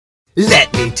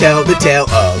Let me tell the tale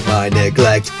of my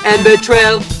neglect and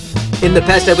betrayal. In the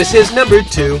past I was his number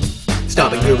 2,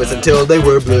 stomping Goombas until they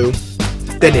were blue.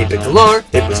 Then 8-bit galore,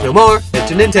 it was no more,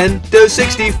 enter Nintendo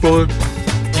 64.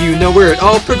 Do you know where it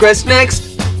all progressed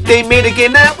next? They made a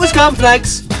game that was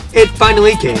complex. It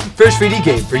finally came, first 3D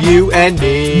game for you and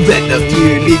me. Then the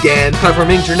feud began,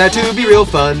 platforming turned out to be real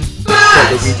fun.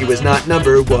 But Luigi was not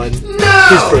number 1. No!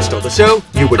 His bro stole the show,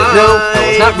 you wouldn't know, that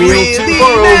was not real really to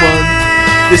 401.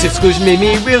 This exclusion made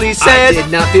me really sad. I did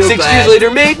not feel 6 glad. years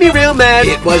later made me real mad.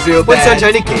 It was real when bad.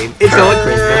 Sunshine came, it's all a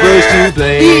cringe, no bros to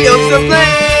blame. He owns the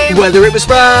blame. Whether it was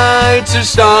sprites or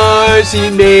stars, he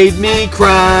made me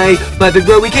cry. My big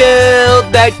bro, we killed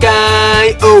that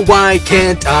guy. Oh, why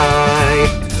can't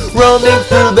I? Roaming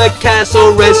through the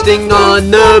castle, resting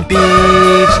on the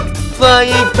beach,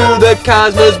 flying through the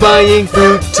cosmos, buying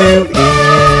fruit to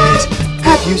eat.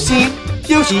 Have you seen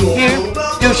Yoshi here,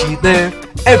 Yoshi there,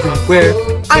 everywhere?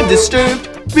 I'm disturbed,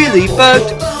 really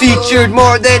bugged, featured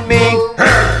more than me.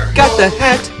 Got the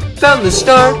hat, found the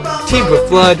star, teamed with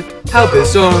Flood, how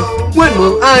bizarre. When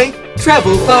will I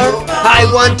travel far? I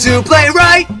want to play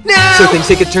right now! So things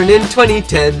take a turn in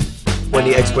 2010, when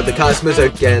he explored the cosmos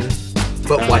again.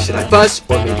 But why should I fuss,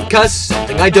 or maybe cuss,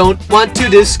 something I don't want to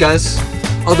discuss?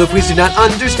 Although please do not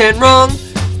understand wrong,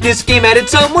 this game added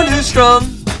someone who's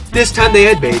strong. This time they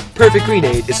had made perfect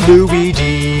grenade, it's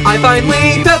Luigi. I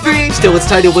finally felt free, still its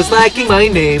title was lacking my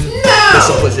name. The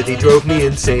simplicity drove me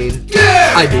insane.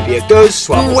 I may be a ghost,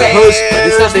 swap with a host, but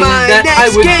it's nothing that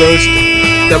I would boast.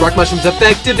 The rock mushroom's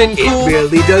effective and cool. It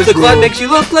really does The cloud rule. makes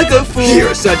you look like a fool.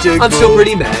 You're such a I'm still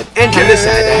pretty mad and kinda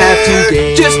sad to have 2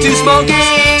 games. Just 2 small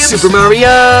games. Super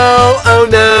Mario, oh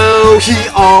no, he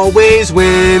always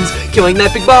wins. Killing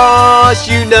that big boss,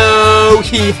 you know,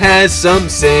 he has some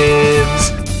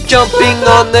sins. Jumping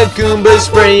on the Goombas,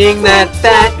 spraying that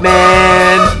fat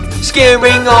man.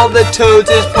 Scaring all the toads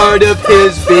is part of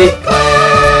his big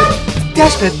plan.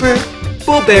 Dash Pepper,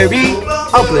 Bullberry,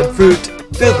 Upland Fruit,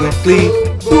 filled with glee.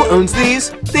 Who owns these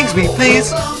things we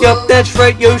please? Yup, that's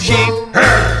right, Yoshi.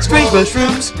 Strange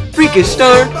mushrooms, freakish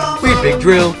star, weird big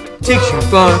drill, takes you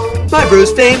far. My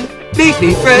bro's fame makes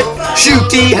me fret.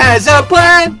 Shoot, he has a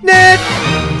planet.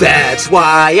 That's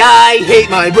why I hate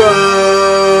my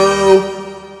bro.